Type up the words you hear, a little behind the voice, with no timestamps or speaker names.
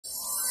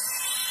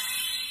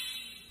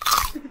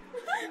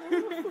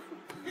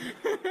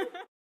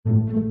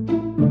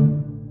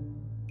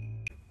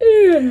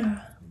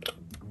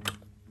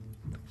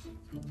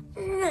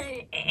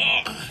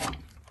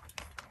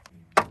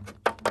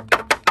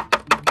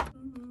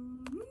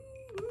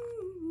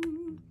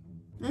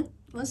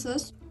What's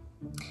this?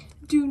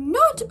 Do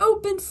not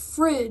open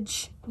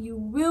fridge. You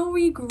will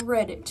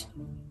regret it.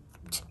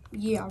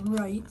 Yeah,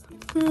 right.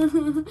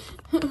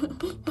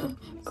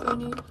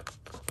 Funny.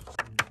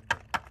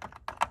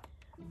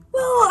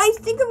 Well, I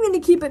think I'm gonna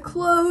keep it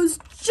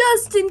closed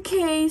just in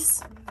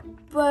case.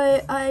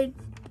 But I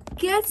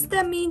guess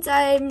that means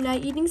I'm not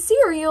eating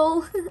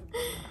cereal.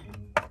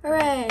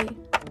 Hooray.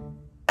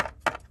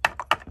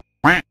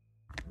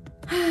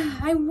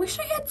 I wish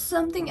I had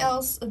something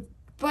else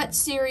but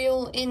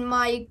cereal in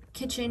my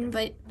kitchen,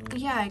 but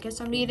yeah, I guess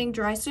I'm eating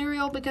dry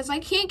cereal because I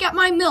can't get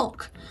my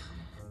milk.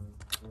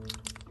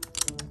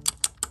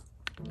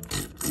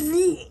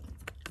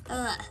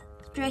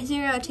 Dry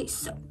cereal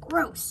tastes so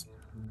gross.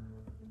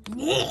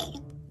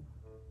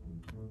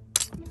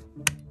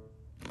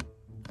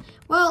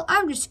 Well,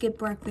 I'll just skip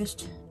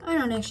breakfast. I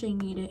don't actually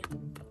need it.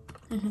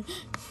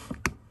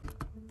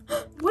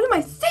 What am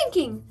I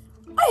thinking?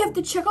 I have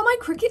to check on my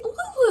cricket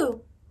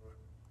Lulu.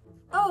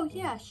 Oh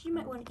yeah, she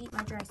might want to eat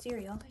my dry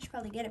cereal. I should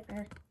probably get it for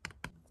her.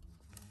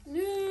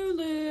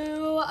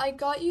 Lulu, I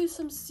got you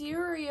some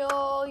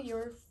cereal,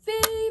 your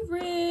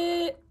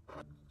favorite.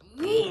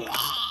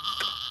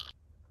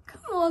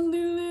 Come on,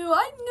 Lulu,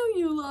 I know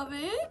you love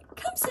it.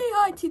 Come say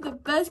hi to the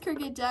best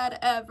cricket dad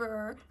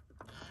ever.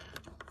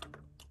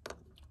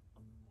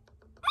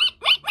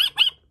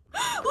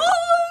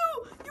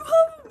 Lulu, you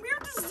have a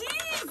weird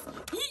disease.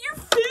 Eat your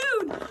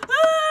food.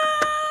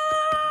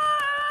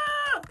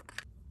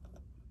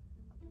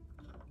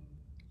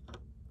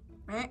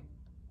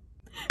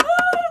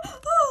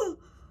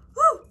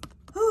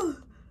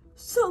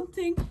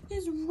 Something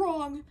is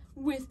wrong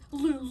with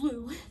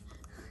Lulu.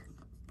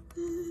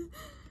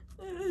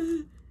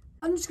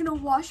 I'm just gonna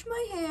wash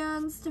my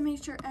hands to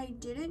make sure I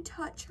didn't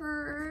touch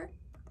her.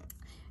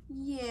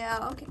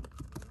 Yeah, okay.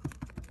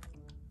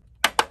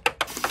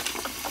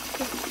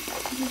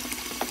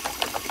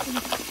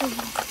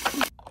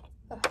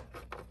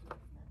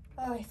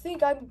 I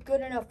think I'm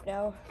good enough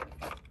now.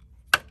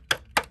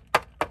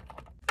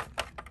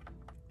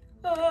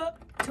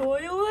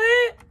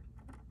 Toilet?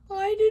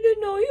 I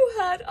didn't know you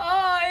had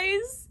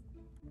eyes.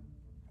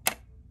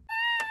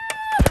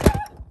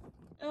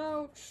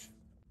 Ouch.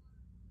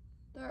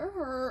 That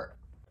hurt.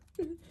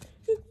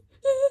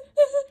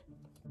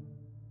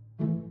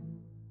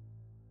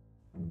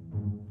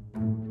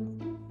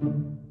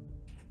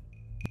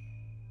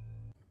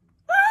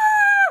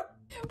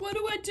 What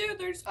do I do?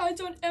 There's eyes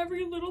on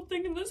every little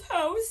thing in this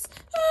house.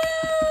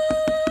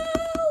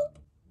 Help!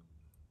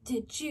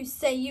 Did you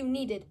say you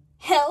needed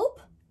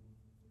help?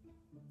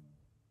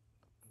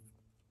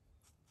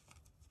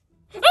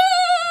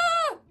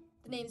 Ah!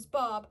 The name's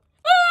Bob.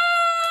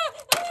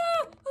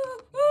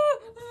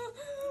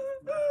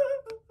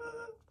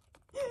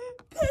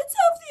 Pets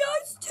have the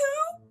eyes too?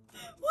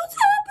 What's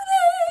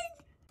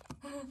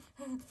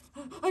happening?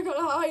 I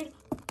gotta hide.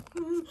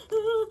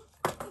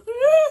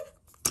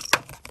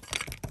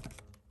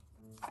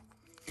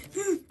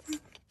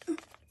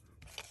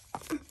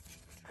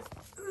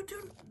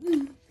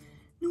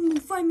 No one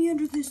will find me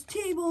under this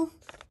table. Ooh,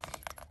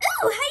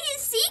 hide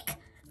and seek?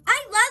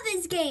 I love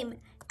this game.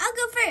 I'll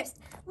go first.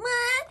 1,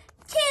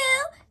 2,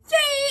 3.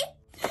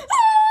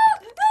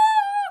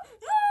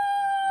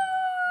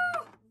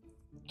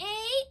 8,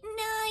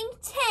 9,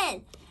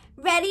 10.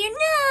 Ready or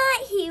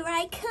not, here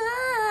I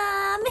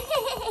come.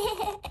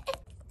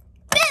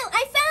 Boo,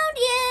 I found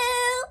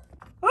you.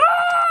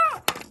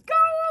 Ah! Go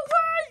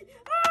away!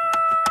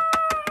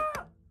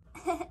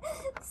 Ah!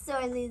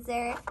 Sore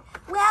loser.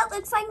 Well,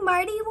 looks like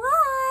Marty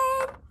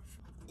won.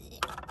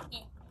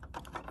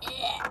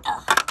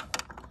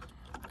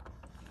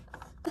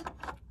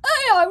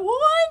 Hey, I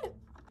won!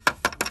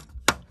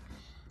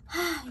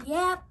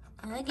 Yep,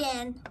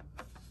 again.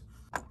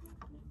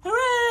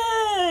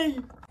 Hooray!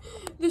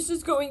 This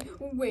is going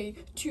way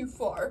too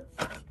far.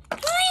 Hi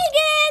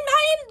again,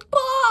 my name's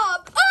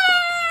Bob.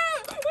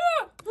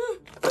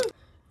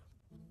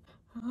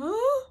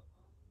 Huh?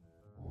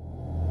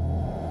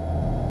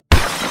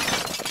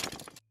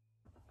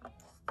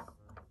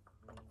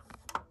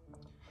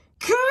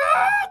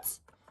 Cat!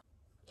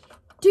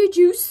 Did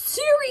you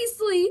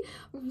seriously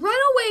run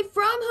away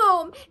from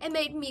home and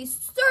made me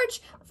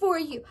search for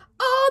you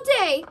all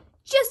day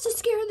just to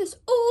scare this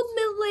old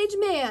middle-aged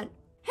man?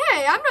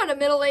 Hey, I'm not a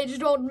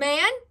middle-aged old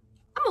man.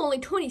 I'm only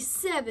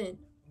 27.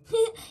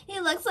 He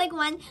looks like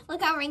one.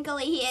 Look how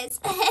wrinkly he is.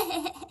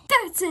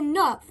 That's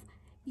enough.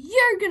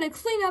 You're gonna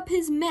clean up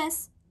his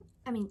mess,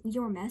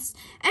 your mess,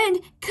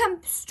 and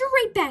come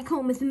straight back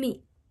home with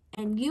me.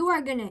 And you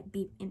are gonna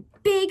be in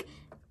big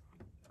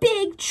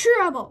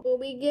trouble. Will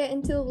we get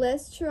into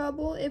less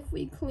trouble if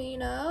we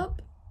clean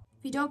up?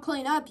 If you don't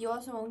clean up, you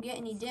also won't get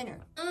any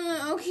dinner.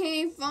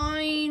 Okay,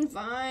 fine.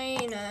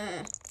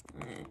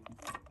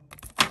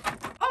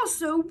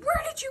 Also,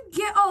 where did you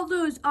get all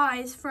those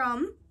eyes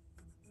from?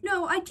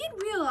 No, I did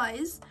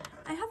realize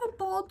I have a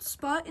bald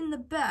spot in the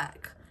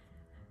back.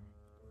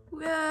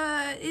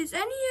 Is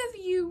any of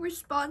you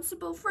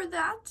responsible for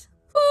that?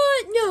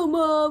 What? No,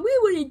 Mom, we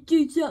wouldn't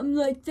do something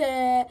like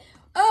that.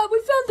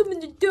 We found them in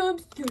the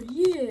dumpster,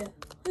 yeah.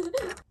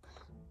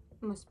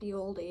 Must be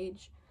old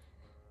age.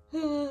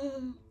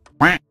 We're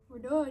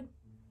done.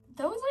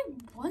 That was like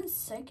 1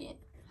 second.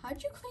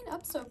 How'd you clean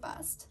up so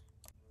fast?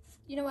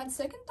 You know, on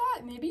second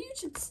thought, maybe you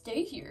should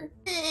stay here.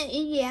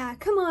 Yeah,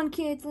 come on,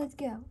 kids, let's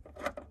go.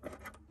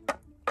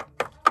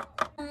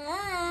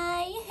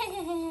 Hi.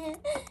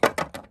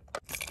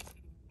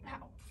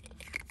 Ow.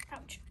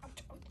 Ouch,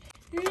 ouch, ouch.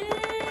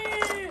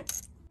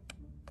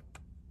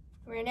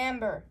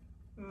 Remember,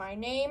 my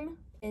name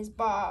is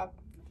Bob.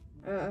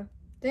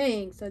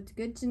 Thanks, that's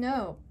good to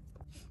know.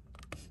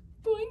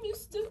 Bye,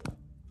 mister.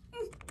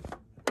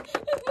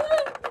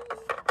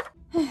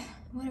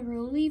 What a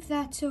relief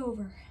that's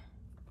over.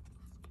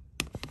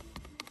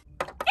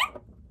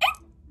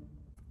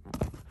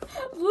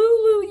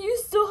 Lulu, you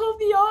still have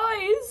the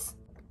eyes.